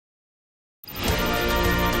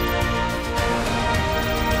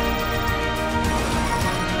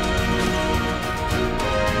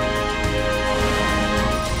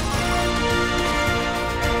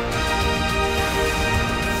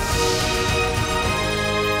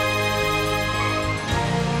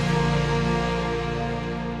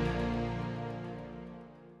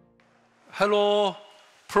Hello,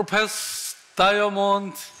 Professor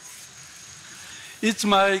Diamond. It's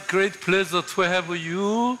my great pleasure to have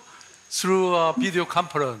you through a video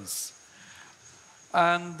conference.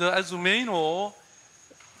 And as you may know,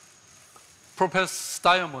 Professor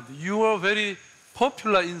Diamond, you are very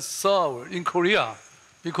popular in Seoul, in Korea,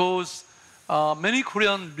 because many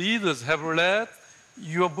Korean readers have read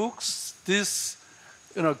your books,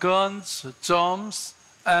 Guns, Germs,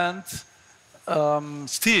 and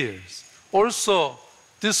Steers. Also,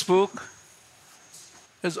 this book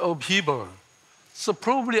is Upheaval. So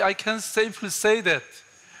probably I can safely say that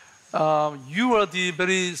you are the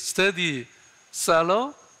very steady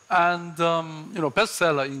seller and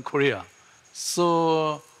bestseller in Korea.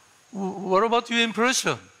 So what about your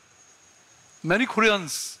impression? Many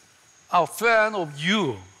Koreans are fan of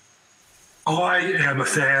you. I am a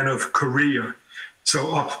fan of Korea.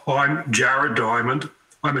 So I'm Jared Diamond.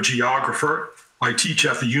 I'm a geographer. I teach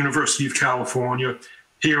at the University of California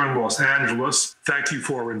here in Los Angeles. Thank you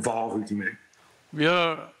for involving me. We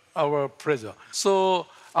are our pleasure. So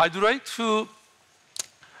I'd like to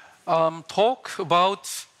talk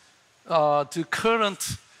about the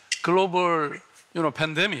current global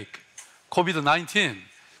pandemic, COVID-19.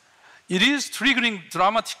 It is triggering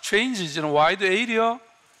dramatic changes in a wide area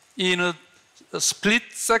in a split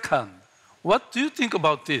second. What do you think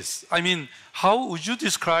about this? I mean, how would you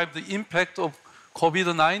describe the impact of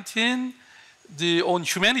COVID-19 on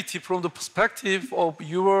humanity from the perspective of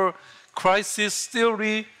your crisis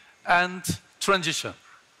theory and transition?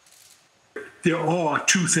 There are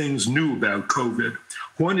two things new about COVID.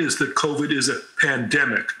 One is that COVID is a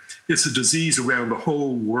pandemic. It's a disease around the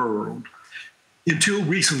whole world. Until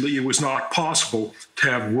recently, it was not possible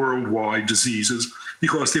to have worldwide diseases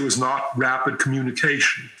because there was not rapid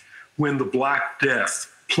communication. When the Black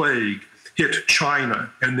Death, plague, hit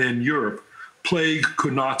China and then Europe, plague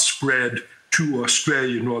could not spread to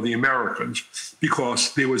Australia nor the Americans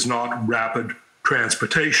because there was not rapid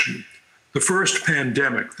transportation. The first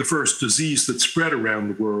pandemic, the first disease that spread around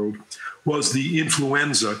the world, was the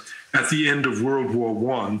influenza at the end of World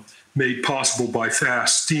War I, made possible by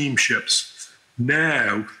fast steamships.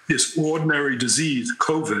 Now, this ordinary disease,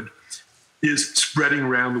 COVID, is spreading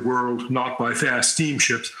around the world not by fast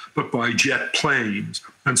steamships, but by jet planes.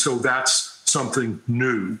 And so that's something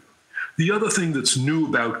new. The other thing that's new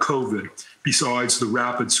about COVID, besides the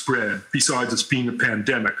rapid spread, besides it's being a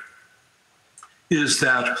pandemic, is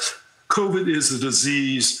that COVID is a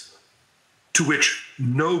disease to which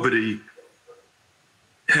nobody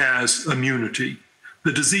has immunity.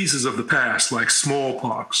 The diseases of the past, like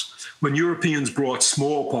smallpox, when Europeans brought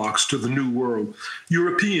smallpox to the New World,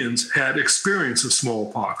 Europeans had experience of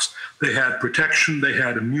smallpox. They had protection, they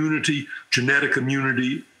had immunity, genetic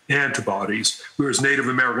immunity, antibodies, whereas Native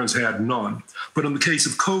Americans had none. But in the case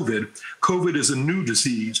of COVID, COVID is a new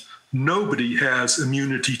disease. Nobody has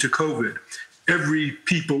immunity to COVID. Every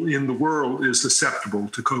people in the world is susceptible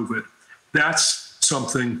to COVID. That's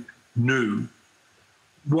something new.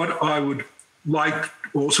 What I would like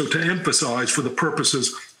also to emphasize for the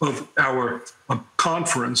purposes of our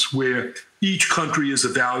conference, where each country is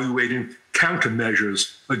evaluating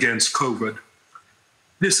countermeasures against COVID.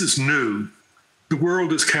 This is new. The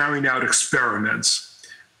world is carrying out experiments.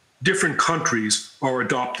 Different countries are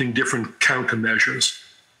adopting different countermeasures.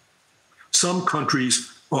 Some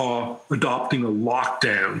countries are adopting a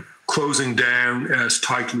lockdown, closing down as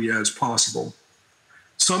tightly as possible.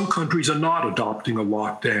 Some countries are not adopting a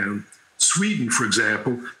lockdown. Sweden, for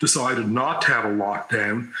example, decided not to have a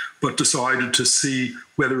lockdown, but decided to see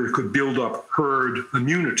whether it could build up herd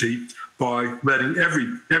immunity by letting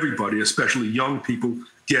everybody, especially young people,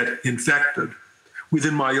 get infected.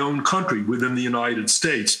 Within my own country, within the United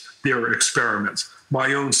States, there are experiments.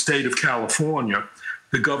 My own state of California,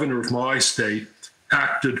 the governor of my state,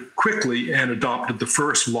 acted quickly and adopted the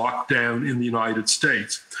first lockdown in the United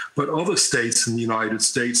States. But other states in the United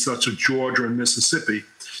States, such as Georgia and Mississippi,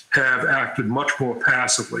 have acted much more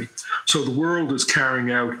passively. So the world is carrying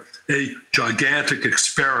out a gigantic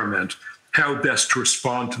experiment, how best to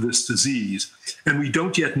respond to this disease. And we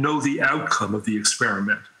don't yet know the outcome of the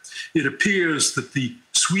experiment. It appears that the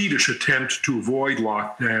Swedish attempt to avoid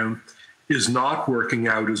lockdown is not working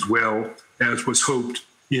out as well as was hoped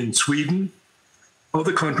in Sweden.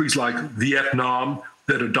 Other countries like Vietnam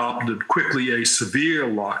that adopted quickly a severe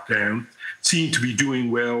lockdown seem to be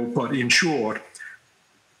doing well, but in short,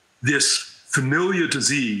 this familiar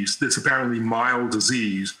disease, this apparently mild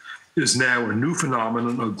disease, is now a new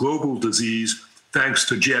phenomenon, a global disease, thanks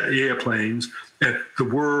to jet airplanes. And the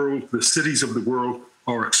world, the cities of the world,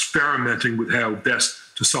 are experimenting with how best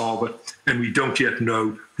to solve it, and we don't yet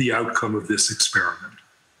know the outcome of this experiment.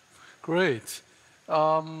 Great.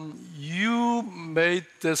 You made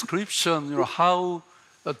description, how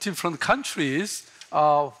different countries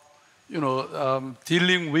are,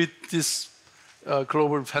 dealing with this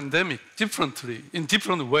global pandemic differently, in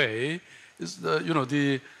different way. Is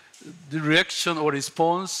the reaction or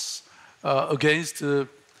response against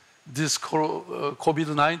this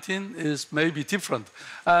COVID-19 is maybe different,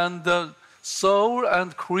 and Seoul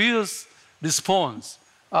and Korea's response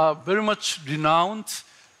are very much renowned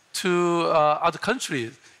to other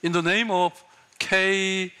countries in the name of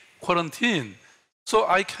K quarantine. So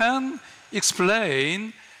I can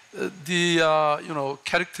explain the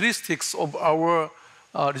characteristics of our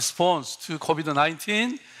response to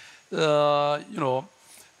COVID-19.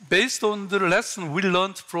 Based on the lesson we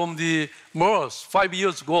learned from the MERS 5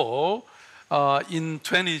 years ago in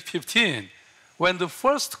 2015, when the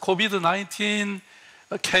first COVID-19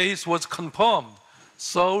 case was confirmed,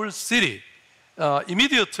 Seoul City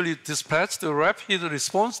immediately dispatched a rapid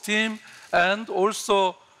response team and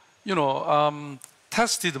also,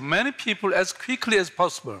 tested many people as quickly as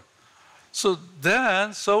possible. So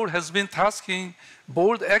then Seoul has been tasking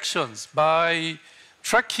bold actions by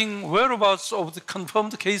tracking whereabouts of the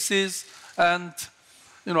confirmed cases and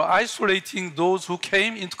isolating those who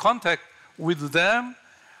came into contact with them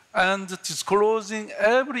and disclosing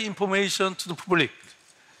every information to the public.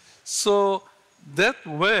 So that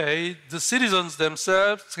way, the citizens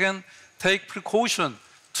themselves can take precaution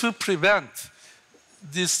to prevent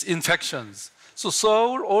these infections. So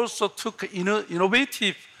Seoul also took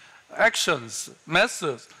innovative actions,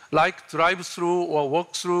 methods, like drive-through or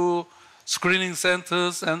walk-through, screening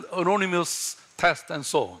centers, and anonymous tests, and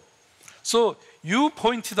so on. So you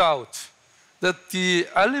pointed out that the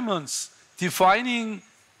elements defining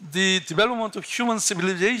the development of human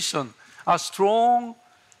civilization are strong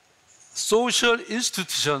social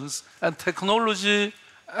institutions and technology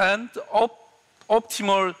and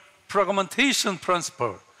optimal fragmentation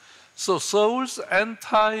principle. So Seoul's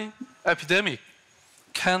anti-epidemic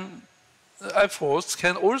efforts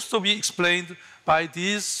can also be explained by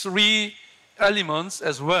these three elements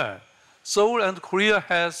as well. Seoul and Korea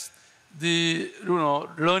has the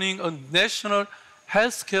running a national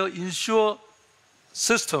healthcare insurance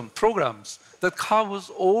system programs that covers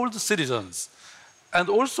all the citizens. And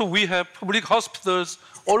also we have public hospitals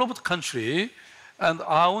all over the country and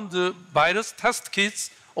own the virus test kits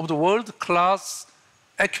of the world-class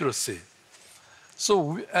accuracy.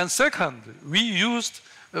 So, and second, we used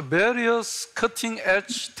various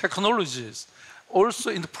cutting-edge technologies also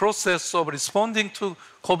in the process of responding to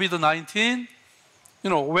COVID-19.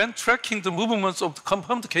 When tracking the movements of the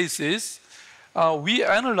confirmed cases, we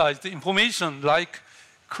analyzed the information like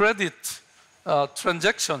credit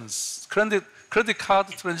transactions, credit card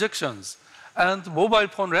transactions, and mobile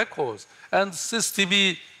phone records, and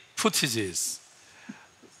CCTV footages.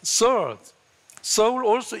 Third, Seoul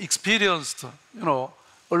also experienced,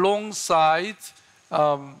 alongside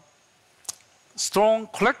strong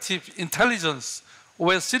collective intelligence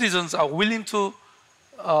where citizens are willing to,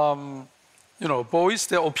 voice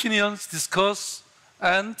their opinions, discuss,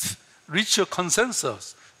 and reach a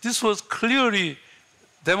consensus. This was clearly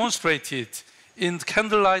demonstrated in the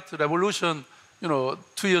candlelight revolution, 2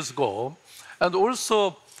 years ago. And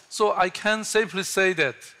also, so I can safely say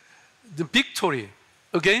that the victory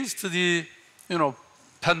against the,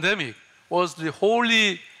 pandemic was the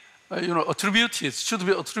wholly, should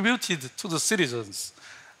be attributed to the citizens.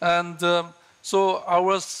 And so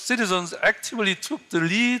our citizens actively took the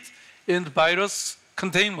lead in virus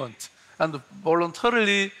containment and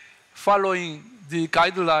voluntarily following the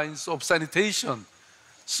guidelines of sanitation.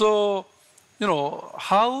 So,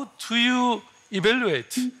 how do you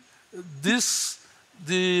evaluate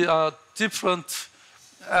the different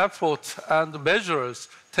efforts and measures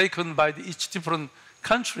taken by each different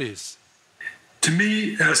countries? To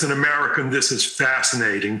me, as an American, this is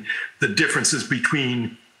fascinating, the differences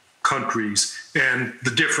between countries and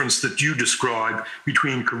the difference that you describe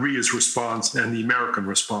between Korea's response and the American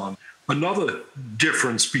response. Another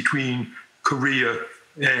difference between Korea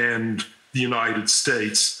and the United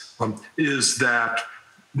States is that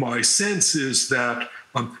my sense is that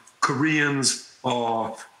Koreans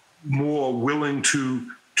are more willing to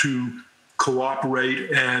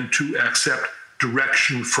cooperate and to accept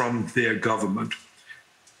direction from their government.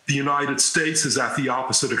 The United States is at the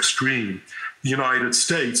opposite extreme. The United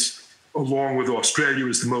States, along with Australia,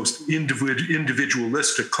 is the most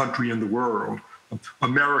individualistic country in the world.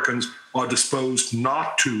 Americans are disposed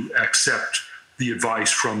not to accept the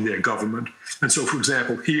advice from their government. And so, for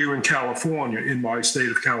example, here in California, in my state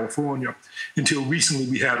of California, until recently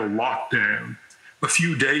we had a lockdown. A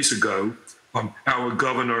few days ago, Our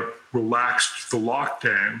governor relaxed the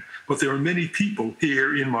lockdown, but there are many people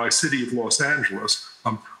here in my city of Los Angeles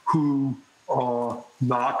who are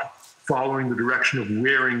not following the direction of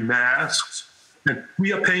wearing masks, and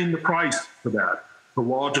we are paying the price for that. The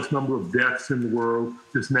largest number of deaths in the world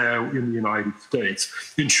is now in the United States.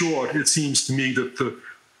 In short, it seems to me that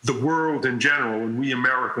the world in general, and we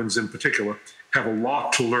Americans in particular, have a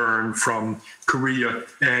lot to learn from Korea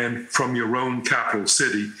and from your own capital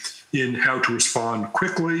city in how to respond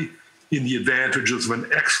quickly, in the advantages of an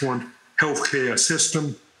excellent healthcare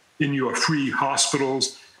system, in your free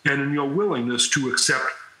hospitals, and in your willingness to accept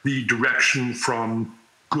the direction from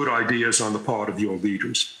good ideas on the part of your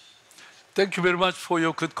leaders. Thank you very much for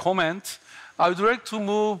your good comment. I would like to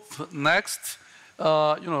move next,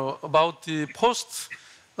 about the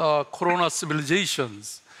post-corona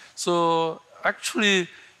civilizations. So actually,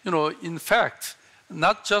 in fact,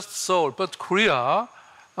 not just Seoul, but Korea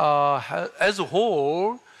as a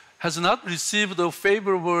whole has not received a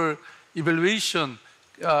favorable evaluation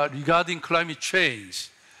regarding climate change.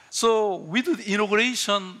 So with the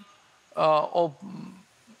inauguration of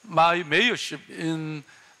my mayorship in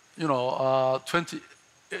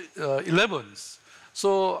 2011,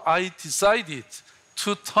 so I decided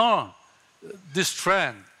to turn this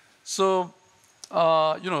trend. So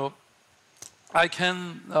I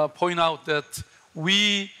can point out that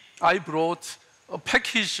I brought a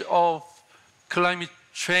package of climate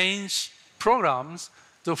change programs.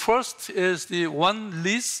 The first is the one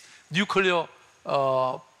least nuclear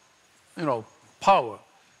power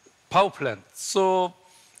plant. So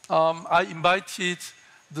I invited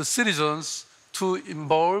the citizens to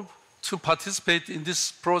participate in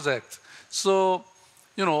this project. So,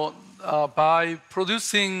 by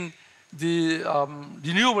producing the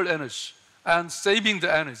renewable energy and saving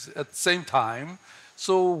the energy at the same time,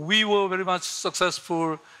 so we were very much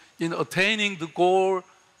successful in attaining the goal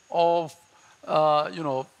of,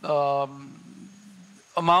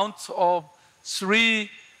 amount of 3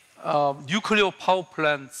 nuclear power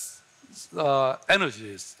plants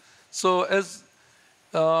energies. So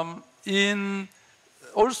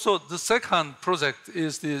also the second project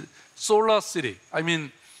is the solar city. I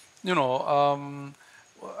mean,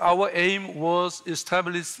 our aim was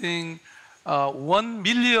establishing 1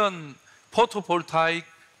 million photovoltaic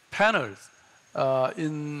panels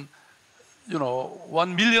in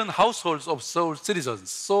 1 million households of Seoul citizens.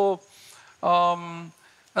 So,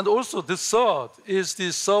 and also the third is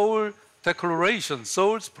the Seoul Declaration,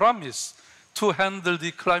 Seoul's promise to handle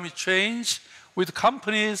the climate change with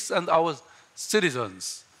companies and our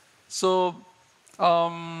citizens. So,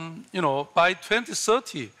 by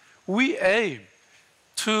 2030, we aim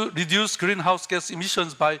to reduce greenhouse gas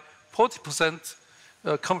emissions by 40%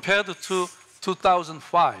 compared to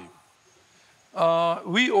 2005.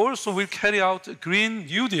 We also will carry out a Green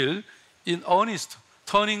New Deal in earnest,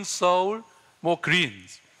 turning Seoul more green.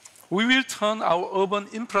 We will turn our urban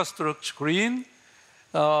infrastructure green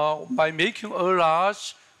by making a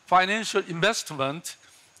large financial investment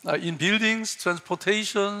in buildings,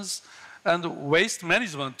 transportations, and waste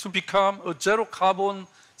management to become a zero-carbon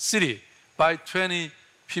city by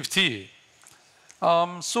 2050.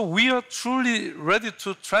 So we are truly ready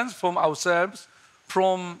to transform ourselves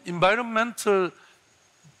from environmental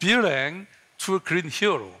villain to a green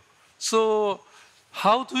hero. So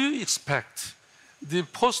how do you expect the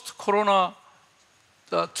post-corona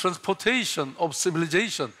transportation of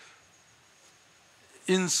civilization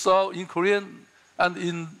in Korea and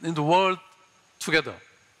in the world together?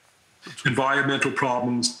 Environmental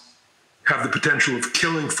problems have the potential of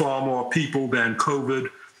killing far more people than COVID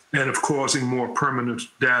and of causing more permanent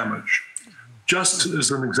damage. Just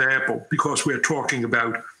as an example, because we're talking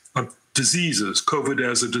about diseases, COVID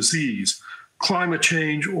as a disease, climate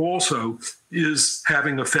change also is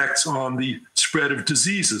having effects on the spread of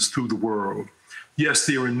diseases through the world. Yes,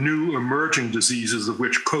 there are new emerging diseases, of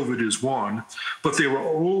which COVID is one, but there are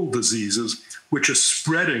old diseases which are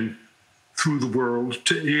spreading through the world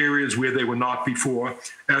to areas where they were not before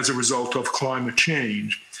as a result of climate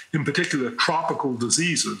change. In particular, tropical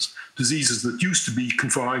diseases, diseases that used to be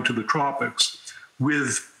confined to the tropics.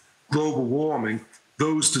 With global warming,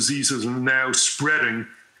 those diseases are now spreading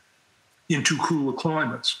into cooler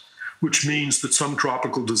climates, which means that some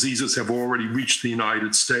tropical diseases have already reached the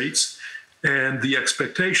United States, and the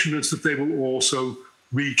expectation is that they will also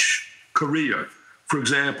reach Korea. For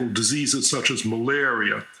example, diseases such as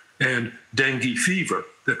malaria and dengue fever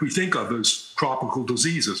that we think of as tropical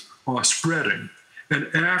diseases are spreading. An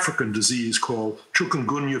African disease called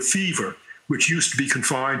chikungunya fever, which used to be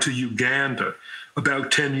confined to Uganda.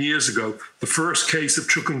 About 10 years ago, the first case of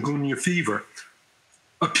chikungunya fever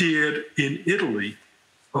appeared in Italy,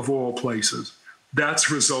 of all places. That's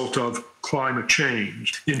a result of climate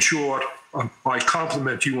change. In short, I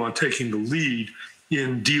compliment you on taking the lead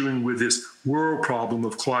in dealing with this world problem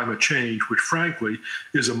of climate change, which frankly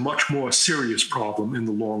is a much more serious problem in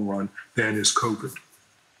the long run than is COVID.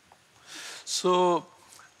 So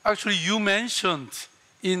actually you mentioned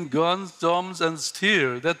in Guns, Germs, and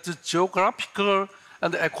Steel that the geographical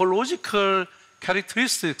and ecological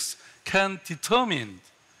characteristics can determine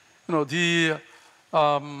the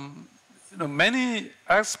many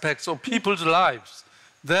aspects of people's lives.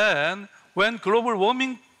 Then when global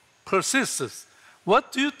warming persists,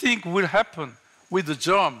 what do you think will happen with the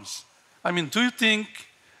germs? I mean, do you think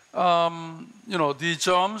the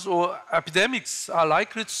germs or epidemics are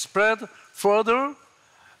likely to spread further?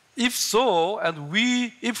 If so, and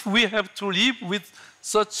if we have to live with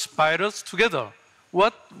such virus together,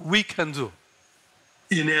 what we can do?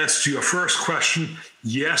 In answer to your first question,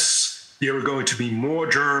 yes, there are going to be more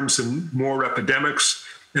germs and more epidemics.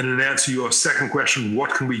 And in answer to your second question,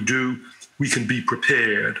 what can we do? We can be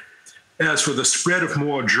prepared. As for the spread of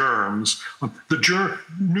more germs,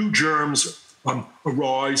 new germs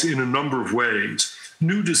arise in a number of ways.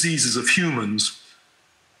 New diseases of humans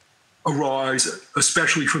arise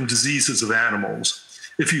especially from diseases of animals.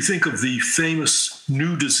 If you think of the famous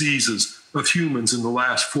new diseases of humans in the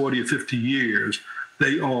last 40 or 50 years,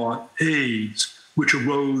 they are AIDS, which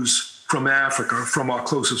arose from Africa, from our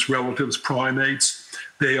closest relatives, primates.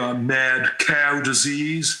 They are mad cow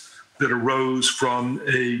disease that arose from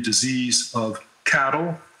a disease of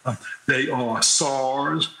cattle. They are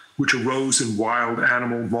SARS, which arose in wild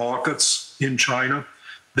animal markets in China.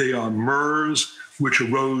 They are MERS, which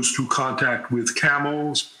arose through contact with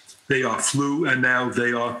camels. They are flu, and now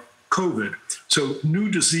they are COVID. So new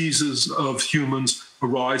diseases of humans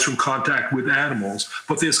arise from contact with animals,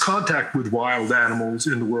 but there's contact with wild animals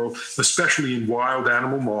in the world, especially in wild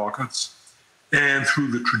animal markets, and through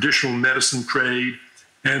the traditional medicine trade,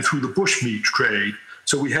 and through the bushmeat trade.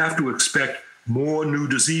 So we have to expect more new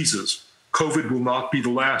diseases. COVID will not be the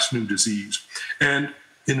last new disease. And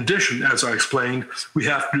in addition, as I explained, we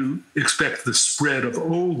have to expect the spread of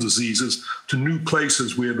old diseases to new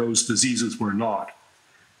places where those diseases were not.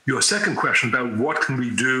 Your second question about what can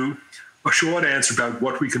we do, a short answer about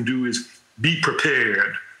what we can do is be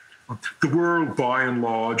prepared. The world, by and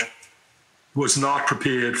large, was not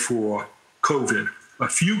prepared for COVID. A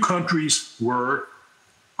few countries were,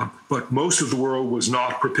 but most of the world was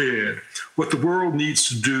not prepared. What the world needs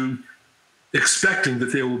to do, expecting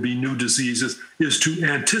that there will be new diseases, is to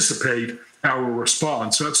anticipate our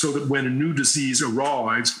response so that when a new disease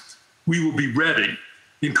arrives, we will be ready.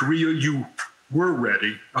 In Korea, you were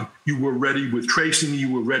ready. You were ready with tracing, you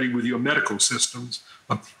were ready with your medical systems.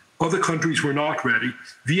 Other countries were not ready.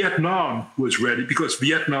 Vietnam was ready because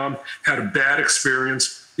Vietnam had a bad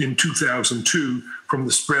experience in 2002 from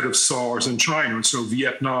the spread of SARS in China. So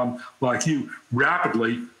Vietnam, like you,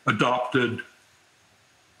 rapidly adopted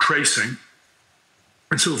tracing.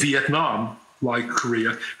 And so Vietnam, like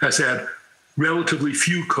Korea, has had relatively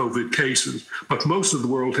few COVID cases, but most of the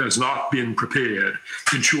world has not been prepared.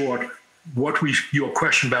 In short, your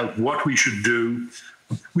question about what we should do,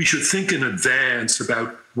 we should think in advance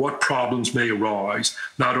about what problems may arise,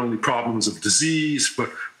 not only problems of disease,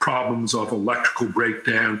 but problems of electrical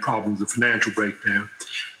breakdown, problems of financial breakdown.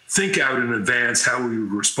 Think out in advance how we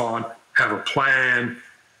would respond, have a plan,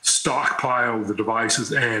 stockpile the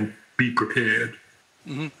devices, and be prepared.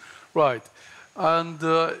 Mm-hmm. Right. And,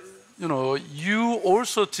 you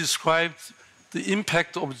also described the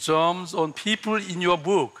impact of germs on people in your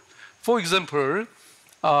book. For example,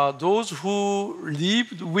 those who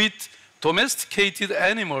lived with domesticated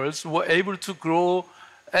animals were able to grow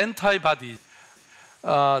antibodies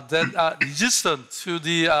that are resistant to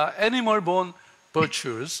the animal-borne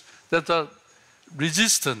virtues that are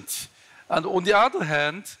resistant. And on the other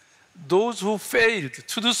hand, those who failed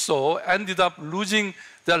to do so ended up losing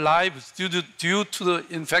their lives due to the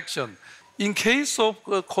infection. In case of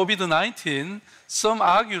COVID-19, some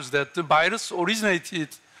argues that the virus originated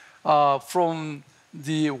from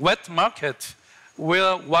the wet market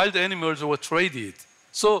where wild animals were traded.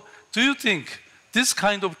 So do you think this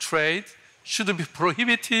kind of trade should be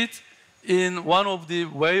prohibited in one of the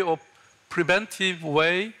way of preventive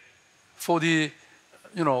way for the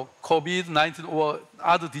COVID-19 or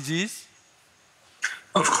other disease?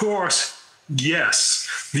 Of course,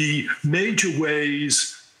 yes. The major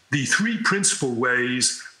ways, the three principal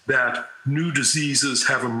ways that new diseases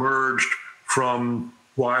have emerged from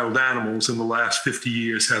wild animals in the last 50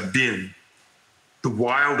 years have been the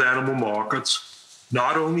wild animal markets,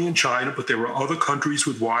 not only in China, but there were other countries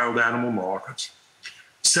with wild animal markets.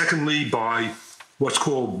 Secondly, by what's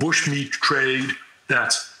called bushmeat trade,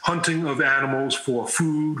 that's hunting of animals for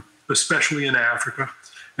food, especially in Africa.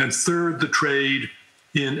 And third, the trade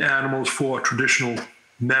in animals for traditional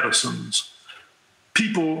medicines.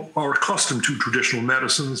 People are accustomed to traditional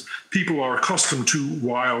medicines. People are accustomed to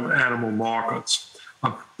wild animal markets,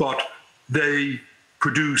 but they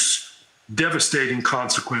produce devastating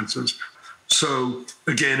consequences. So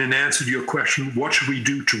again, in answer to your question, what should we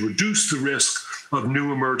do to reduce the risk of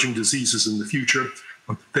new emerging diseases in the future?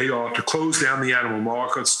 They are to close down the animal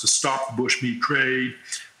markets, to stop the bushmeat trade,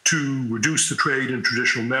 to reduce the trade in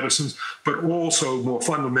traditional medicines, but also more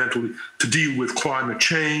fundamentally to deal with climate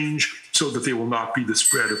change so that there will not be the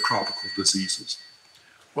spread of tropical diseases.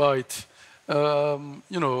 Right. I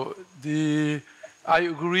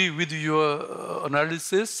agree with your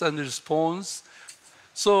analysis and response.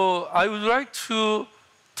 So I would like to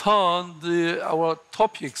turn our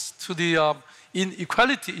topics to the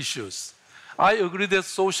inequality issues. I agree that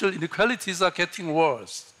social inequalities are getting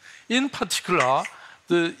worse. In particular,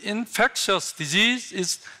 the infectious disease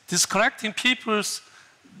is disconnecting people's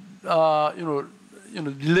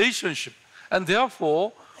relationship and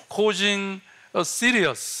therefore causing a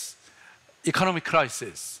serious economic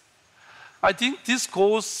crisis. I think this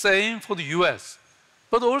goes same for the US,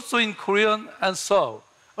 but also in Korea and Seoul.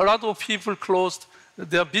 A lot of people closed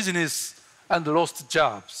their business and lost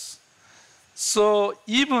jobs. So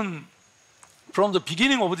even from the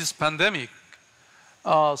beginning of this pandemic,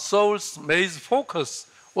 Seoul's main focus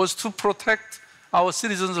was to protect our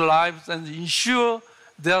citizens' lives and ensure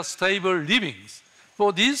their stable livings.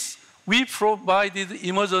 For this, we provided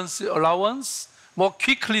emergency allowance more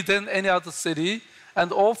quickly than any other city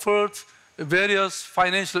and offered various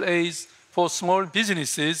financial aids for small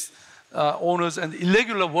businesses, owners, and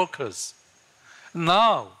irregular workers.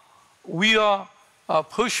 Now, we are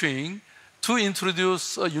pursuing to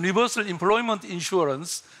introduce a universal employment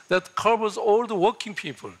insurance that covers all the working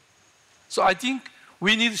people. So I think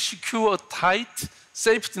we need to secure a tight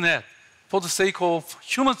safety net for the sake of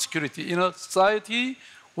human security in a society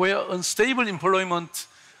where unstable employment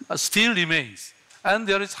still remains. And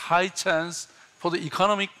there is high chance for the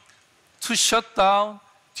economy to shut down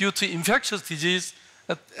due to infectious disease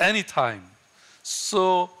at any time.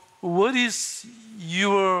 So what is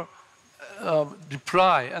your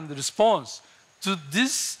reply and response to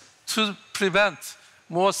this to prevent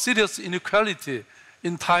more serious inequality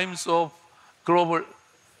in times of global,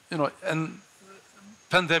 and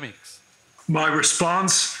pandemics? My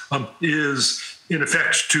response is, in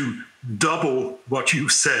effect, to double what you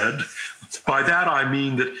said. By that, I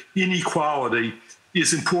mean that inequality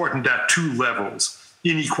is important at two levels.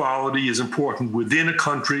 Inequality is important within a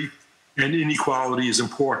country, and inequality is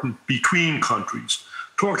important between countries.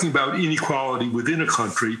 Talking about inequality within a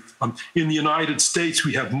country, in the United States,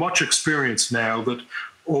 we have much experience now that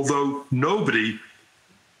although nobody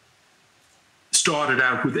started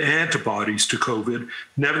out with antibodies to COVID,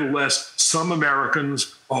 nevertheless, some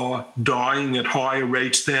Americans are dying at higher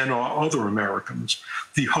rates than are other Americans.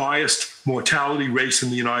 The highest mortality rates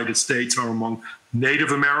in the United States are among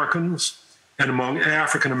Native Americans and among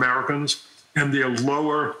African Americans, and they're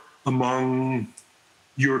lower among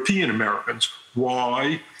European Americans.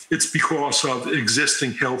 Why? It's because of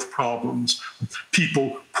existing health problems.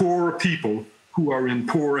 Poorer people who are in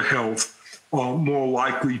poorer health are more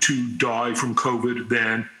likely to die from COVID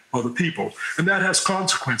than other people. And that has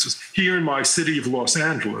consequences. Here in my city of Los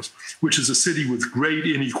Angeles, which is a city with great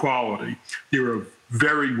inequality, there are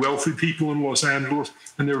very wealthy people in Los Angeles,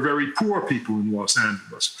 and there are very poor people in Los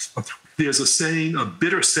Angeles. There's a saying, a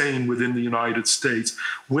bitter saying within the United States: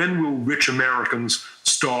 when will rich Americans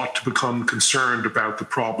start to become concerned about the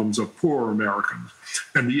problems of poor Americans?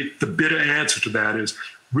 And the bitter answer to that is,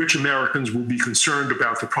 rich Americans will be concerned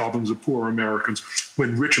about the problems of poor Americans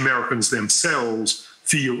when rich Americans themselves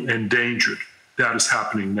feel endangered. That is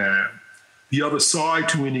happening now. The other side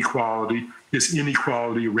to inequality is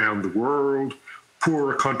inequality around the world,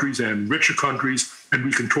 poorer countries and richer countries, and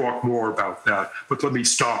we can talk more about that. But let me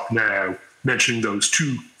stop now mentioning those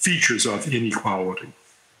two features of inequality.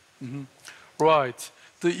 Mm-hmm. Right.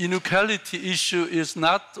 The inequality issue is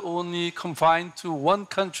not only confined to one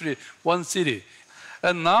country, one city.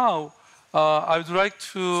 And now I would like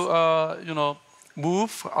to,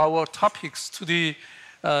 move our topics to the,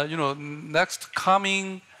 next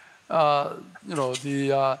coming,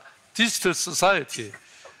 the digital society.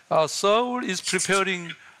 Seoul is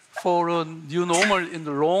preparing for a new normal in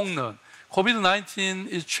the long run. COVID-19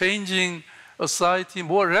 is changing society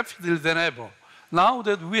more rapidly than ever. Now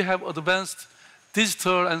that we have advanced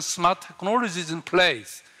digital and smart technologies in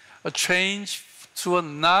place, a change to a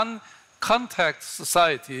contact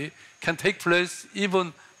society can take place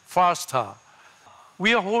even faster.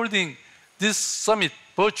 We are holding this summit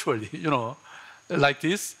virtually, like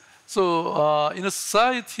this. So in a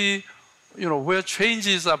society, where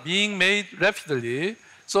changes are being made rapidly,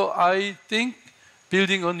 so I think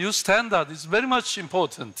building a new standard is very much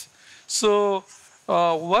important. So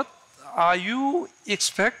what are you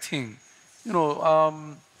expecting,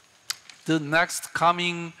 the next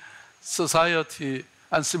coming society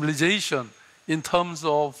and civilization in terms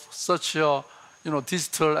of such a,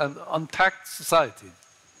 digital and untapped society?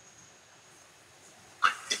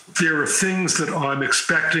 There are things that I'm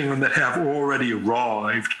expecting and that have already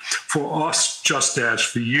arrived for us, just as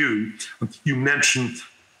for you. You mentioned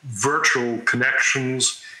virtual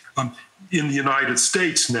connections. In the United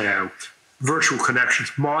States now, virtual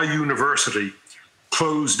connections. My university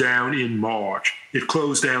closed down in March. It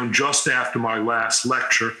closed down just after my last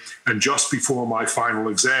lecture and just before my final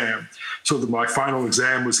exam, so that my final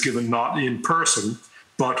exam was given not in person,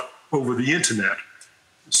 but over the internet.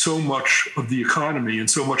 So much of the economy and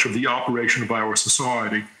so much of the operation of our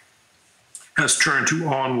society has turned to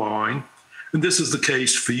online. And this is the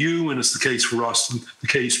case for you, and it's the case for us, and the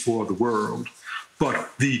case for the world. But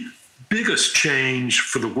the biggest change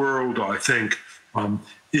for the world, I think,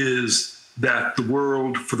 is that the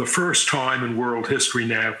world, for the first time in world history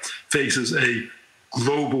now, faces a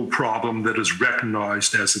global problem that is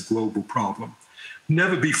recognized as a global problem.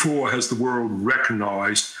 Never before has the world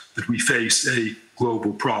recognized that we face a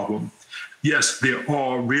global problem. Yes, there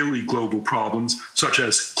are really global problems, such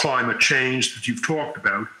as climate change that you've talked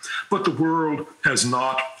about, but the world has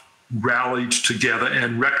not rallied together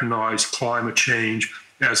and recognized climate change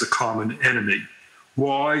as a common enemy.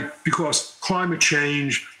 Why? Because climate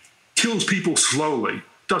change kills people slowly,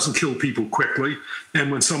 doesn't kill people quickly,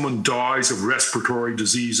 and when someone dies of respiratory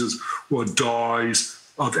diseases or dies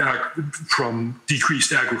from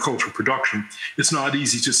decreased agricultural production, it's not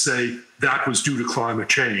easy to say that was due to climate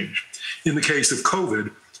change. In the case of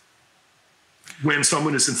COVID, when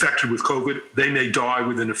someone is infected with COVID, they may die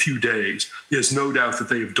within a few days. There's no doubt that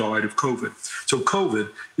they have died of COVID. So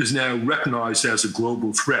COVID is now recognized as a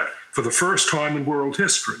global threat for the first time in world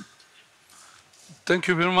history. Thank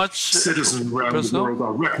you very much. Citizens around the world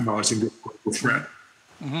are recognizing this global threat.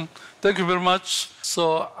 Mm-hmm. Thank you very much.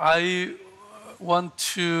 So I want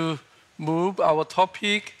to move our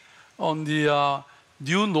topic on the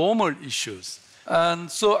new normal issues. And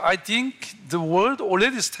so I think the world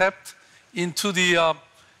already stepped into the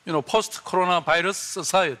post-coronavirus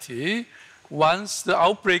society once the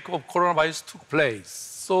outbreak of coronavirus took place.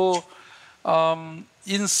 So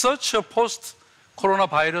in such a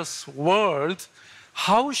post-coronavirus world,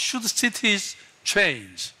 how should cities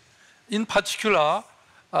change? In particular,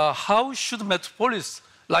 how should metropolis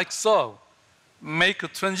like Seoul make a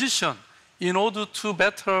transition in order to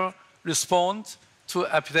better respond to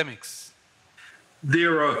epidemics?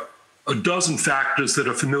 There are a dozen factors that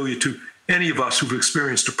are familiar to any of us who've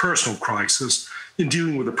experienced a personal crisis. In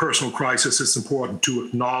dealing with a personal crisis, it's important to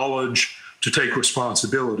acknowledge, to take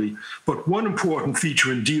responsibility. But one important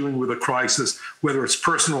feature in dealing with a crisis, whether it's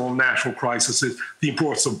personal or national crisis, is the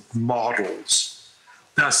importance of models.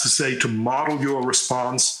 That's to say, to model your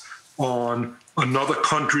response on another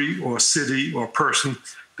country or city or person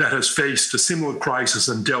that has faced a similar crisis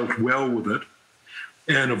and dealt well with it,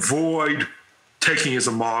 and avoid taking as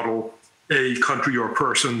a model a country or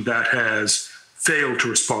person that has failed to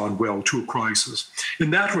respond well to a crisis. In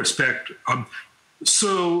that respect,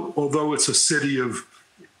 Seoul, although it's a city of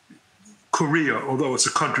Korea, although it's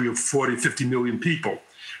a country of 40, 50 million people,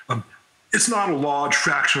 it's not a large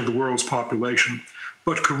fraction of the world's population,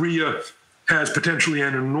 but Korea has potentially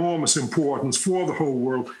an enormous importance for the whole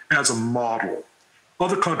world as a model.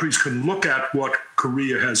 Other countries can look at what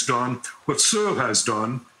Korea has done, what Seoul has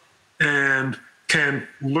done, and can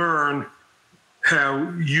learn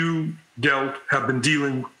how you have been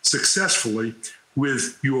dealing successfully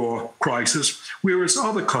with your crisis, whereas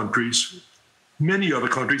other countries, many other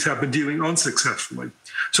countries, have been dealing unsuccessfully.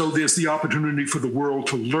 So there's the opportunity for the world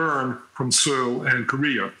to learn from Seoul and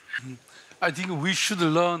Korea. I think we should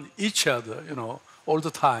learn each other, all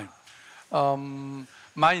the time.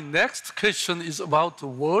 My next question is about the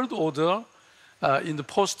world order in the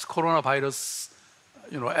post-coronavirus,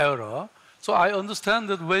 era. So I understand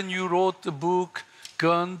that when you wrote the book,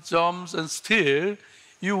 Guns, Germs, and Steel,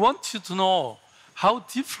 you wanted to know how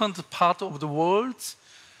different part of the world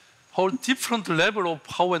hold different level of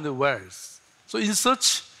power and wealth. So in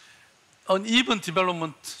such uneven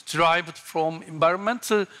development derived from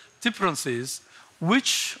environmental differences,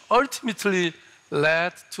 which ultimately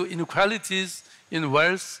led to inequalities in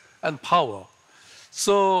wealth and power.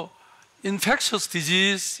 So infectious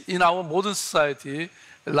disease in our modern society,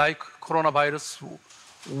 like coronavirus,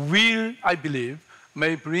 will, I believe,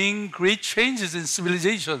 may bring great changes in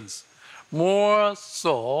civilizations, more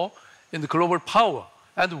so in the global power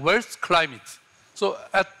and wealth climate. So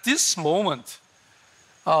at this moment,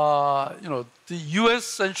 the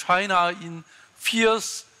US and China are in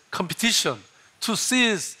fierce competition to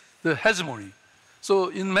seize the hegemony. So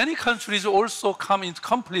in many countries also come into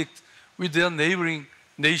conflict with their neighboring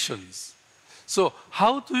nations. So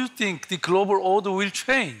how do you think the global order will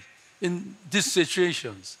change in these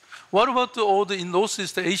situations? What about the order in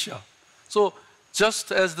Northeast Asia? So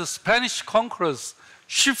just as the Spanish conquerors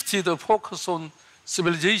shifted the focus on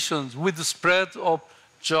civilizations with the spread of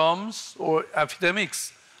germs or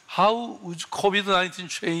epidemics, how would COVID-19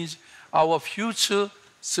 change our future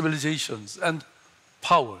civilizations and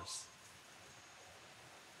powers?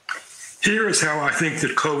 Here is how I think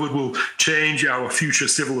that COVID will change our future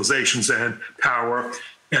civilizations and power.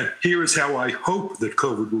 And here is how I hope that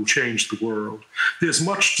COVID will change the world. There's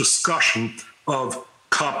much discussion of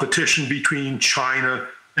competition between China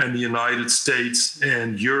and the United States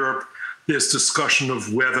and Europe. There's discussion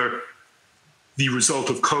of whether the result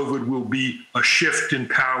of COVID will be a shift in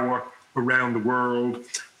power around the world.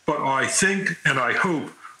 But I think and I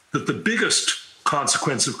hope that the biggest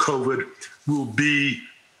consequence of COVID will be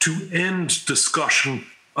to end discussion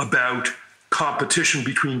about competition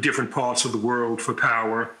between different parts of the world for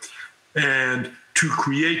power and to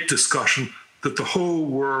create discussion that the whole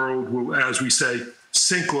world will, as we say,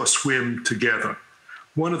 sink or swim together.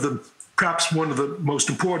 Perhaps one of the most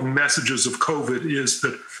important messages of COVID is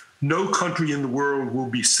that no country in the world will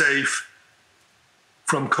be safe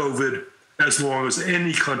from COVID as long as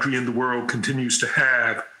any country in the world continues to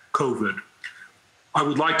have COVID. I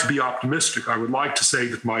would like to be optimistic. I would like to say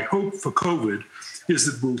that my hope for COVID is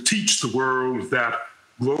that we'll teach the world that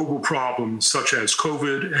global problems such as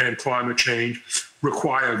COVID and climate change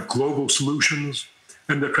require global solutions,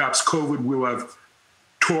 and that perhaps COVID will have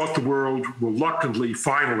taught the world reluctantly,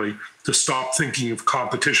 finally, to stop thinking of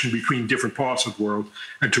competition between different parts of the world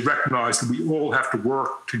and to recognize that we all have to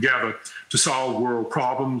work together to solve world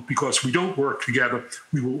problems, because if we don't work together,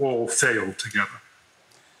 we will all fail together.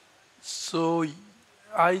 So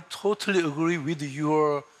I totally agree with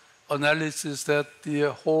your analysis that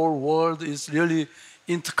the whole world is really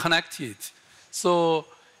interconnected. So,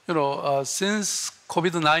 since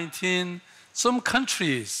COVID-19, some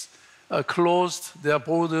countries closed their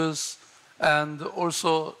borders and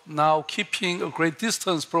also now keeping a great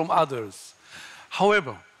distance from others.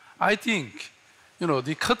 However, I think,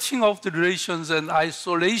 the cutting of the relations and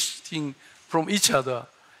isolating from each other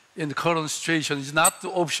in the current situation is not the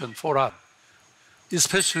option for us,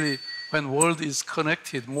 especially when the world is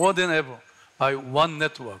connected more than ever by one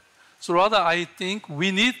network. So rather, I think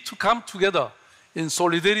we need to come together in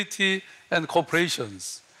solidarity and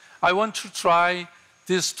cooperations. I want to try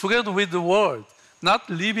this together with the world, not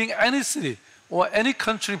leaving any city or any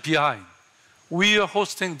country behind. We are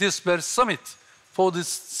hosting this very summit for the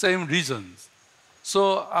same reasons.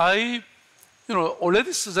 So I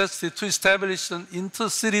already suggested to establish an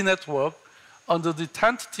intercity network under the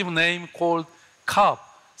tentative name called CAP,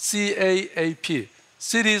 C-A-A-P,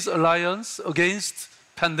 Cities Alliance Against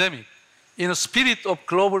Pandemic, in a spirit of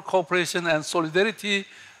global cooperation and solidarity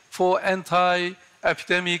for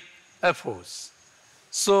anti-epidemic efforts.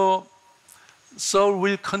 So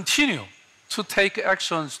we'll continue to take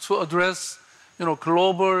actions to address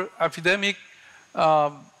global epidemic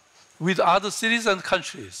with other cities and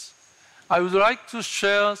countries. I would like to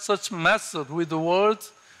share such method with the world.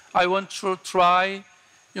 I want to try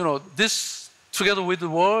this together with the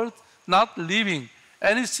world, not leaving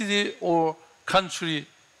any city or country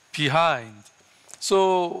behind.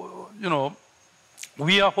 So,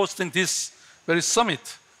 we are hosting this very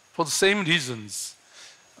summit for the same reasons.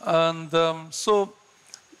 And so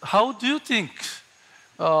how do you think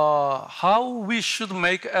how we should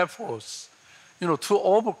make efforts, to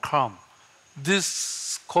overcome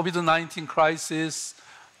this COVID-19 crisis,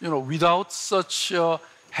 without such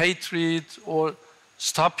hatred or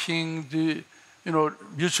stopping the,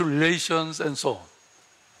 mutual relations and so on?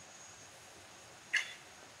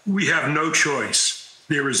 We have no choice.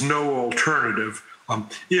 There is no alternative.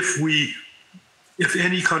 If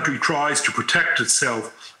any country tries to protect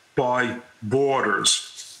itself by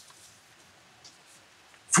borders,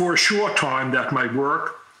 for a short time that might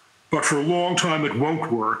work, but for a long time it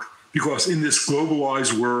won't work, because in this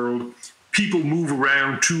globalized world, people move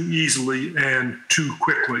around too easily and too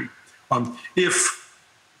quickly. If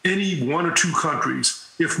any one or two countries,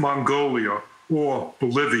 if Mongolia or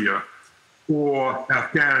Bolivia or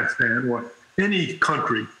Afghanistan or any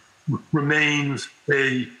country remains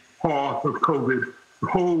a part of COVID. The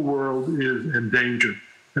whole world is endangered.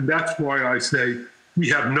 And that's why I say we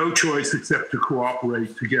have no choice except to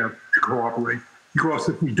cooperate together, Because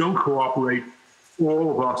if we don't cooperate,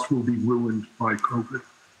 all of us will be ruined by COVID,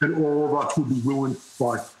 and all of us will be ruined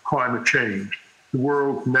by climate change. The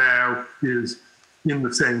world now is in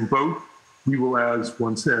the same boat. We will, as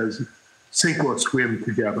one says, sink or swim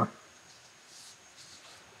together.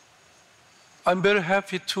 I'm very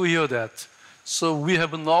happy to hear that. So we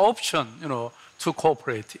have no option, to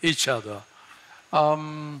cooperate each other.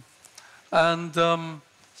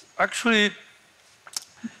 Actually,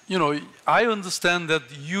 I understand that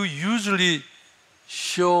you usually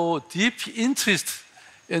show deep interest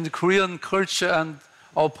in Korean culture and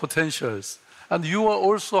our potentials. And you are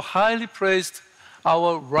also highly praised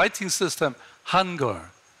our writing system, Hangul.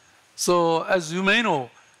 So as you may know,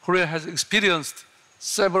 Korea has experienced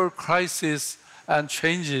several crises and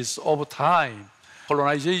changes over time.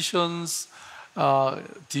 Colonizations,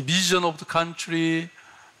 division of the country,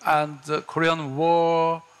 and the Korean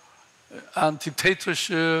War, and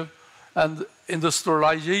dictatorship, and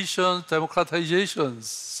industrialization, democratizations.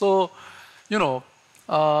 So,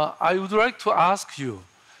 I would like to ask you,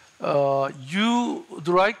 you would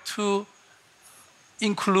like to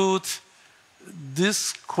include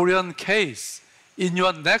this Korean case in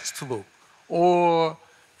your next book, or,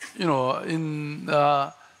 in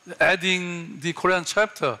adding the Korean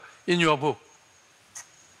chapter in your book?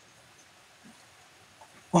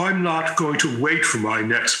 I'm not going to wait for my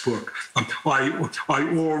next book. I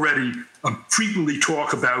already frequently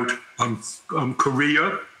talk about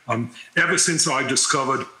Korea. Ever since I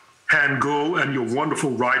discovered Hangul and your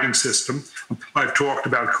wonderful writing system, I've talked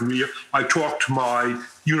about Korea. I talk to my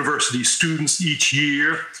university students each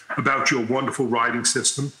year about your wonderful writing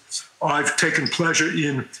system. I've taken pleasure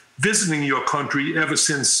in visiting your country ever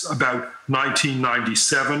since about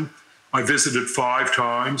 1997. I visited 5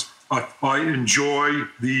 times. I enjoy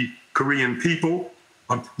the Korean people.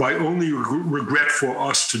 My only regret for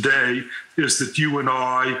us today is that you and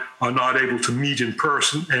I are not able to meet in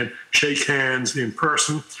person and shake hands in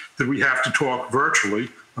person, that we have to talk virtually.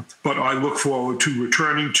 But I look forward to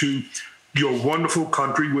returning to your wonderful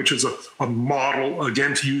country, which is a model,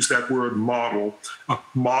 again to use that word model, a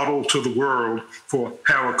model to the world for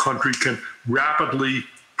how a country can rapidly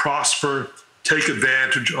prosper, take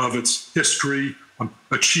advantage of its history,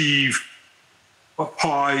 achieve a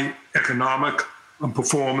high economic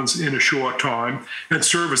performance in a short time, and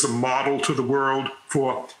serve as a model to the world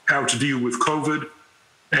for how to deal with COVID,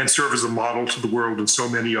 and serve as a model to the world in so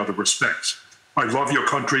many other respects. I love your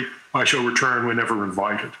country. I shall return whenever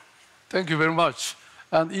invited. Thank you very much.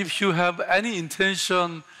 And if you have any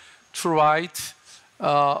intention to write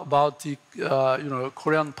about the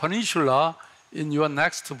Korean Peninsula in your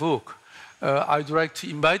next book, I'd like to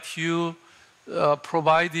invite you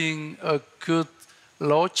providing a good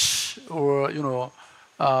lunch or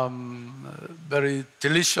very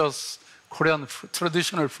delicious Korean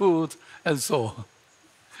traditional food and so on.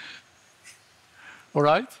 All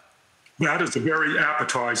right? That is a very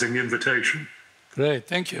appetizing invitation. Great,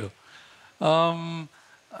 thank you.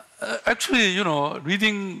 Actually,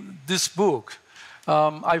 reading this book,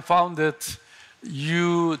 I found that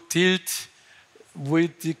you dealt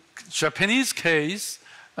with the Japanese case,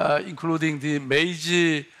 including the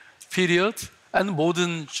Meiji period and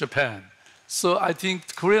modern Japan. So I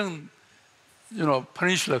think Korean,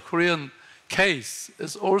 Peninsula, Korean case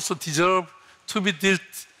is also deserved to be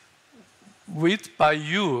dealt with by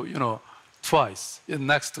you, twice in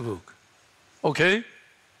next book. Okay?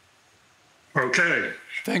 Okay.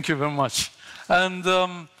 Thank you very much. And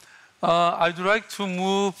I'd like to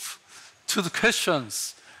move to the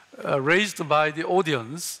questions raised by the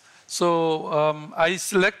audience. So I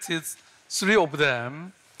selected 3 of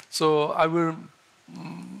them. So I will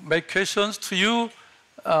make questions to you,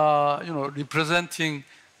 representing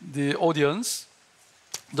the audience.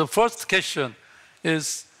 The first question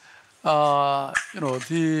is,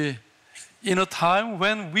 in a time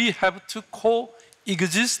when we have to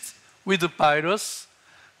coexist with the virus,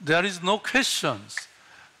 there is no questions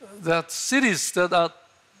that cities that are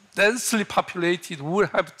densely populated will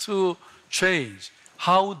have to change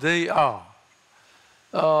how they are.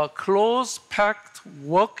 Close-packed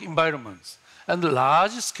work environments and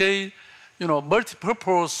large-scale,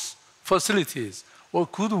 multi-purpose facilities are a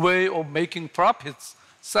good way of making profits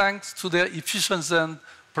thanks to their efficiency and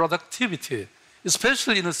productivity,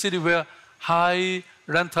 especially in a city where high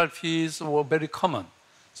rental fees were very common.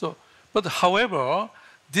 But however,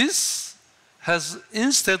 this has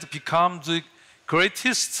instead become the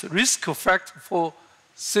greatest risk factor for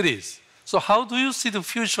cities. So how do you see the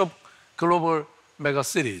future of global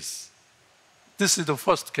megacities? This is the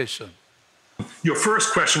first question. Your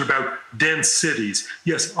first question about dense cities.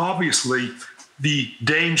 Yes, obviously, the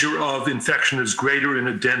danger of infection is greater in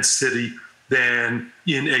a dense city than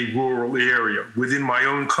in a rural area. Within my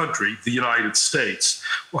own country, the United States,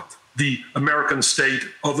 the American state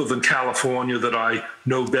other than California that I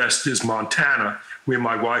know best is Montana, where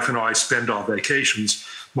my wife and I spend our vacations.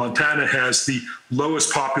 Montana has the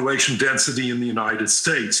lowest population density in the United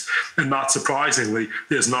States. And not surprisingly,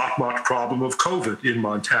 there's not much problem of COVID in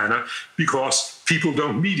Montana because people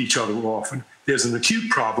don't meet each other often. There's an acute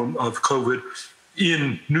problem of COVID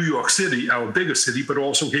in New York City, our biggest city, but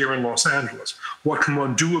also here in Los Angeles. What can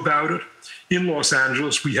one do about it? In Los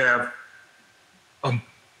Angeles, we have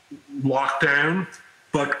lockdown,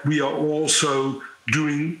 but we are also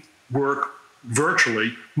doing work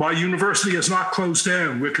virtually. My university has not closed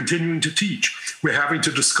down. We're continuing to teach. We're having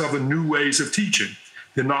to discover new ways of teaching.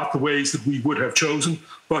 They're not the ways that we would have chosen,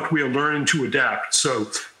 but we are learning to adapt.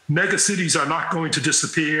 So mega cities are not going to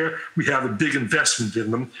disappear. We have a big investment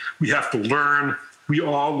in them. We have to learn. We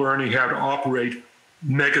are learning how to operate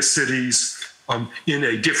mega cities in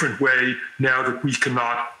a different way now that we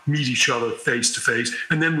cannot meet each other face to face.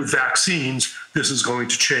 And then with vaccines, this is going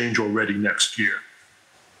to change already next year.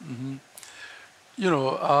 Mm-hmm. You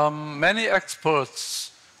know, many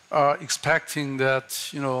experts are expecting that,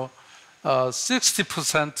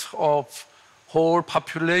 60% of whole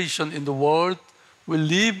population in the world will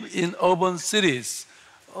live in urban cities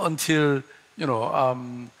until,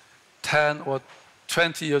 10 or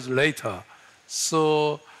 20 years later.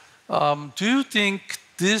 So do you think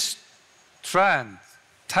this trend,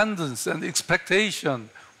 tendency, and expectation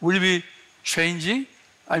will be changing?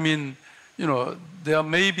 I mean, there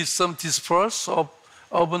may be some disperse of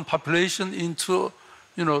urban population into,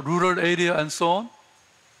 rural area and so on?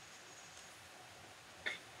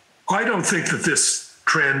 I don't think that this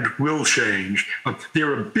trend will change.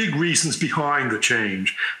 There are big reasons behind the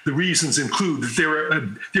change. The reasons include that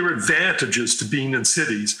there are advantages to being in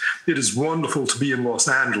cities. It is wonderful to be in Los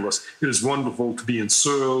Angeles. It is wonderful to be in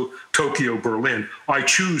Seoul, Tokyo, Berlin. I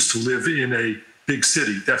choose to live in a big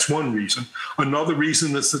city. That's one reason. Another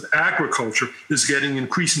reason is that agriculture is getting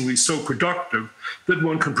increasingly so productive that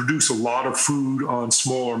one can produce a lot of food on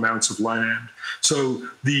small amounts of land. So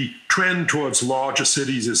the trend towards larger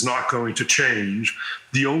cities is not going to change.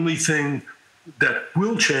 The only thing that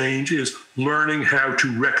will change is learning how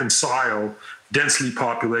to reconcile densely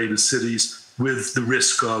populated cities with the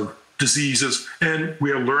risk of diseases. And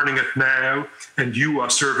we are learning it now, and you are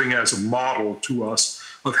serving as a model to us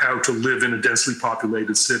of how to live in a densely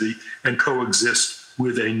populated city and coexist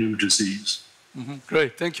with a new disease. Mm-hmm.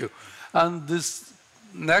 Great, thank you. And this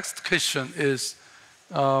next question is,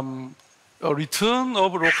 a return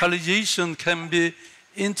of localization can be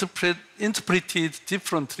interpreted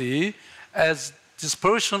differently as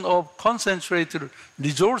dispersion of concentrated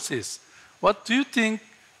resources. What do you think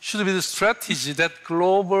should be the strategy that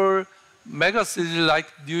global megacities like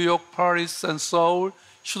New York, Paris, and Seoul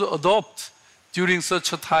should adopt during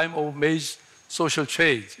such a time of major social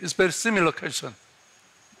change? It's a very similar question.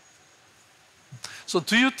 So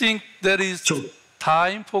do you think there is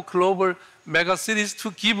time for global megacities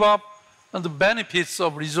to give up on the benefits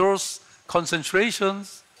of resource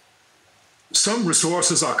concentrations? Some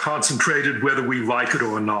resources are concentrated whether we like it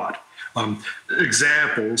or not.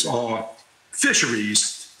 Examples are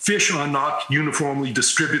fisheries. Fish are not uniformly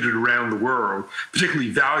distributed around the world. Particularly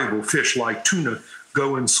valuable fish like tuna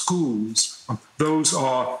go in schools. Those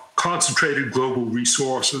are concentrated global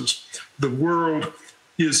resources. The world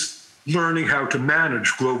is learning how to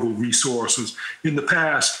manage global resources. In the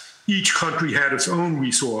past, each country had its own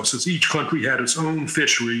resources. Each country had its own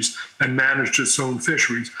fisheries and managed its own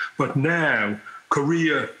fisheries. But now,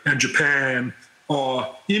 Korea and Japan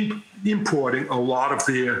are importing a lot of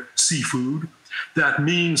their seafood. That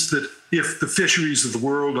means that if the fisheries of the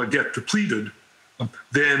world get depleted,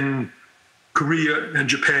 then Korea and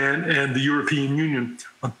Japan and the European Union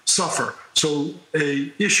suffer. So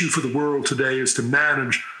an issue for the world today is to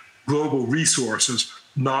manage global resources,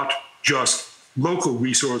 not just local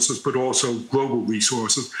resources, but also global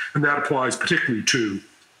resources. And that applies particularly to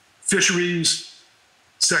fisheries,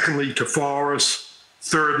 secondly to forests,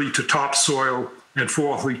 thirdly to topsoil, and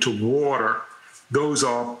fourthly to water. Those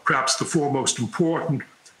are perhaps the four most important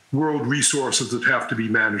world resources that have to be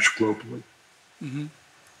managed globally. Mm-hmm.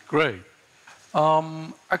 Great.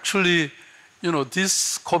 Actually,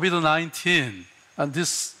 this COVID-19 and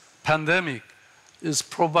this pandemic is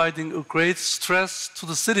providing a great stress to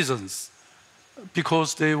the citizens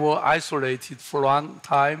because they were isolated for a long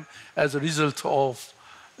time as a result of,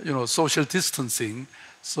 social distancing.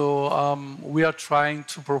 So we are trying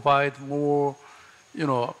to provide more,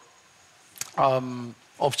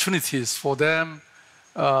 opportunities for them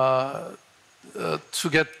to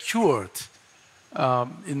get cured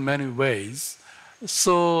in many ways.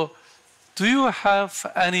 So do you have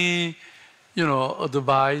any,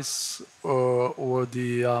 advice or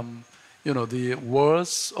the, the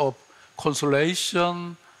words of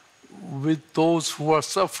consolation with those who are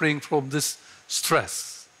suffering from this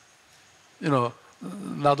stress?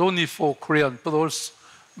 Not only for Korean, but also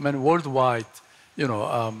many worldwide,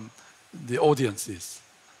 the audiences.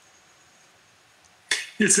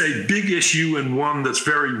 It's a big issue and one that's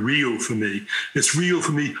very real for me. It's real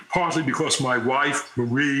for me partly because my wife,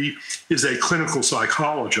 Marie, is a clinical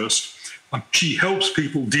psychologist. She helps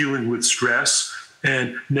people dealing with stress.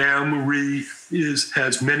 And now Marie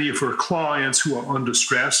has many of her clients who are under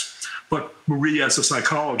stress. But Marie, as a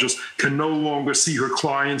psychologist, can no longer see her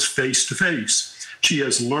clients face to face. She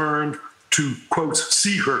has learned to, quote,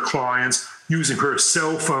 see her clients using her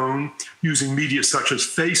cell phone, using media such as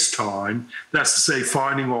FaceTime, that's to say,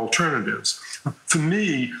 finding alternatives. For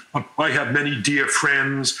me, I have many dear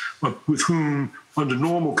friends with whom, under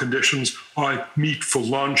normal conditions, I meet for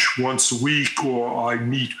lunch once a week, or I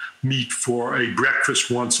meet for a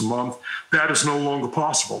breakfast once a month. That is no longer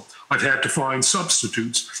possible. I've had to find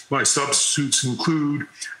substitutes. My substitutes include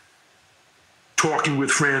talking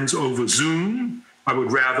with friends over Zoom. I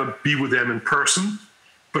would rather be with them in person,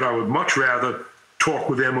 but I would much rather talk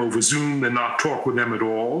with them over Zoom than not talk with them at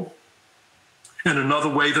all. And another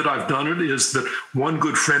way that I've done it is that one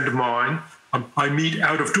good friend of mine, I meet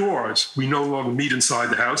out of doors. We no longer meet inside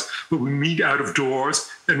the house, but we meet out of doors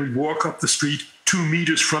and we walk up the street 2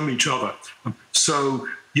 meters from each other. So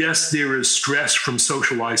yes, there is stress from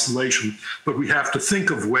social isolation, but we have to think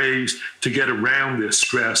of ways to get around this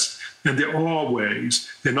stress. And there are ways.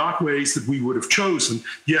 They're not ways that we would have chosen.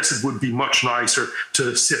 Yes, it would be much nicer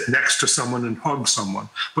to sit next to someone and hug someone.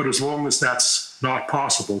 But as long as that's not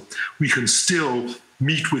possible, we can still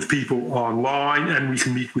meet with people online and we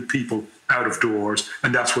can meet with people out of doors.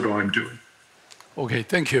 And that's what I'm doing. Okay,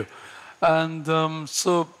 thank you. And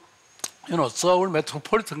so, Seoul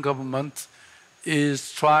metropolitan government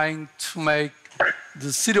is trying to make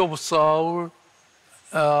the city of Seoul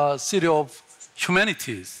a city of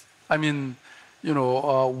humanities. I mean,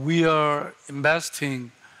 we are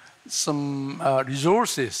investing some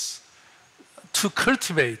resources to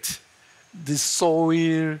cultivate the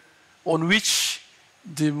soil on which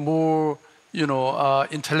the more,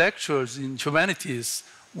 intellectuals in humanities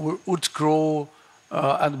would grow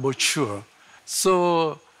and mature.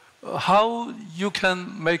 So how you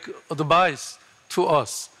can make advice to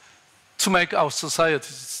us to make our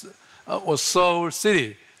societies or Seoul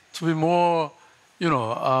city to be more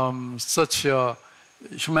such a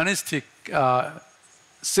humanistic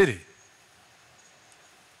city?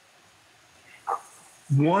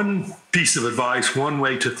 One piece of advice, one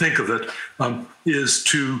way to think of it, is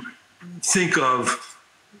to think of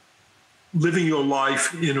living your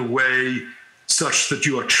life in a way such that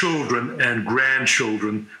your children and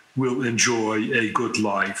grandchildren will enjoy a good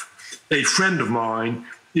life. A friend of mine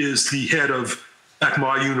is the head of, at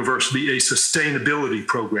my university, a sustainability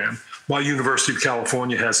program. My University of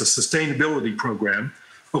California has a sustainability program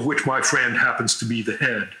of which my friend happens to be the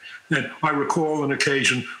head. And I recall an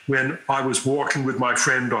occasion when I was walking with my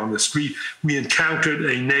friend on the street, we encountered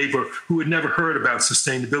a neighbor who had never heard about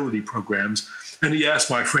sustainability programs. And he asked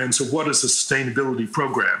my friend, so what is a sustainability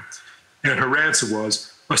program? And her answer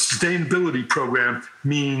was, a sustainability program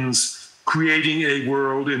means creating a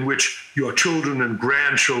world in which your children and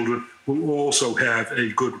grandchildren will also have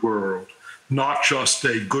a good world. Not just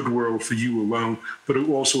a good world for you alone, but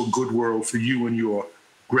also a good world for you and your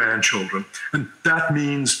grandchildren. And that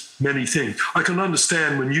means many things. I can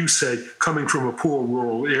understand when you say, coming from a poor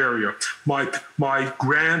rural area, my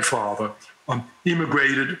grandfather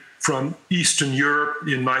immigrated from Eastern Europe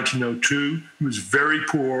in 1902. He was very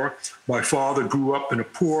poor. My father grew up in a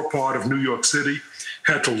poor part of New York City,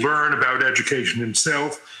 had to learn about education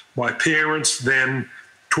himself. My parents then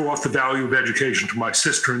taught the value of education to my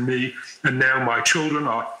sister and me, and now my children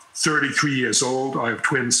are 33 years old. I have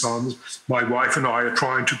twin sons. My wife and I are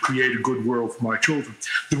trying to create a good world for my children.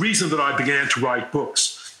 The reason that I began to write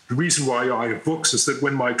books, the reason why I have books is that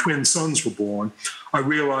when my twin sons were born, I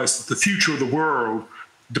realized that the future of the world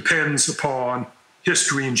depends upon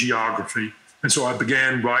history and geography. And so I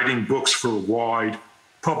began writing books for a wide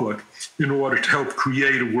public in order to help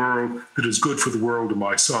create a world that is good for the world of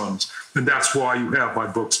my sons. And that's why you have my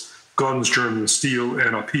books, Guns, Germs, and Steel,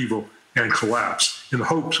 and Upheaval and Collapse, in the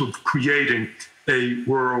hopes of creating a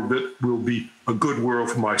world that will be a good world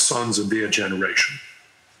for my sons and their generation.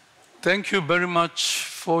 Thank you very much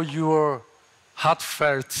for your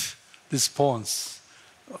heartfelt response.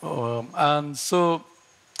 And so,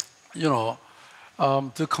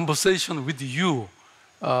 the conversation with you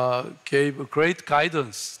gave great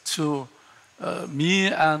guidance to me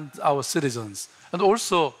and our citizens, and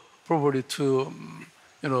also probably to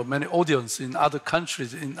many audience in other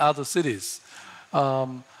countries, in other cities.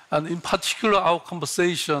 And in particular, our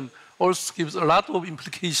conversation also gives a lot of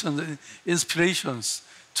implications and inspirations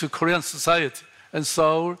to Korean society and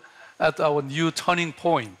Seoul at our new turning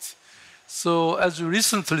point. So as you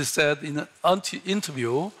recently said in an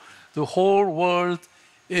interview, the whole world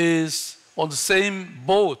is on the same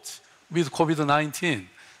boat with COVID-19.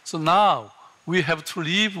 So now we have to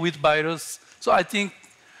live with virus. So I think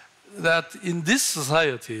that in this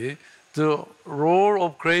society, the role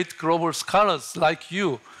of great global scholars like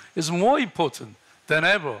you is more important than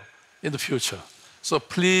ever in the future. So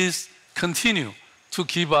please continue to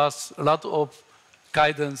give us a lot of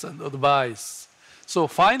guidance and advice. So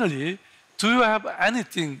finally, do you have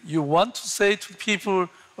anything you want to say to people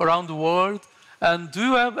around the world? And do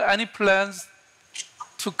you have any plans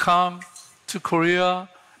to come to Korea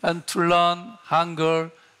and to learn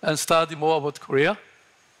Hangul and study more about Korea?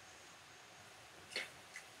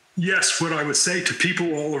 Yes, what I would say to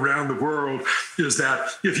people all around the world is that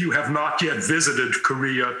if you have not yet visited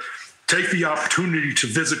Korea, take the opportunity to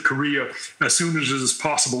visit Korea as soon as it is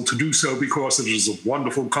possible to do so, because it is a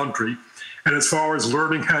wonderful country. And as far as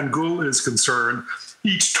learning Hangul is concerned,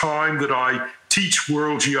 each time that I teach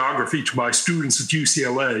world geography to my students at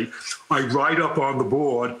UCLA, I write up on the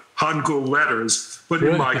board Hangul letters. But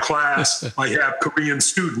in my class, I have Korean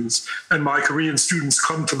students, and my Korean students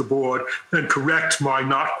come to the board and correct my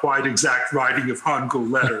not quite exact writing of Hangul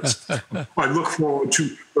letters. I look forward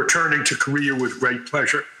to returning to Korea with great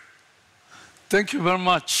pleasure. Thank you very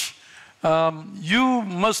much. You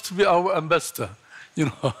must be our ambassador.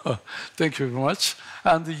 Thank you very much.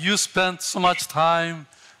 And you spent so much time,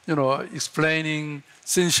 explaining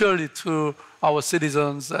sincerely to our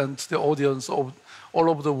citizens and to the audience of all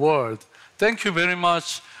over the world. Thank you very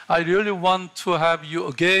much. I really want to have you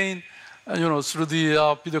again, through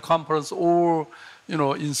the video conference or,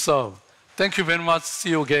 in Seoul. Thank you very much. See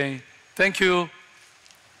you again. Thank you.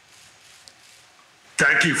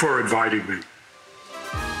 Thank you for inviting me.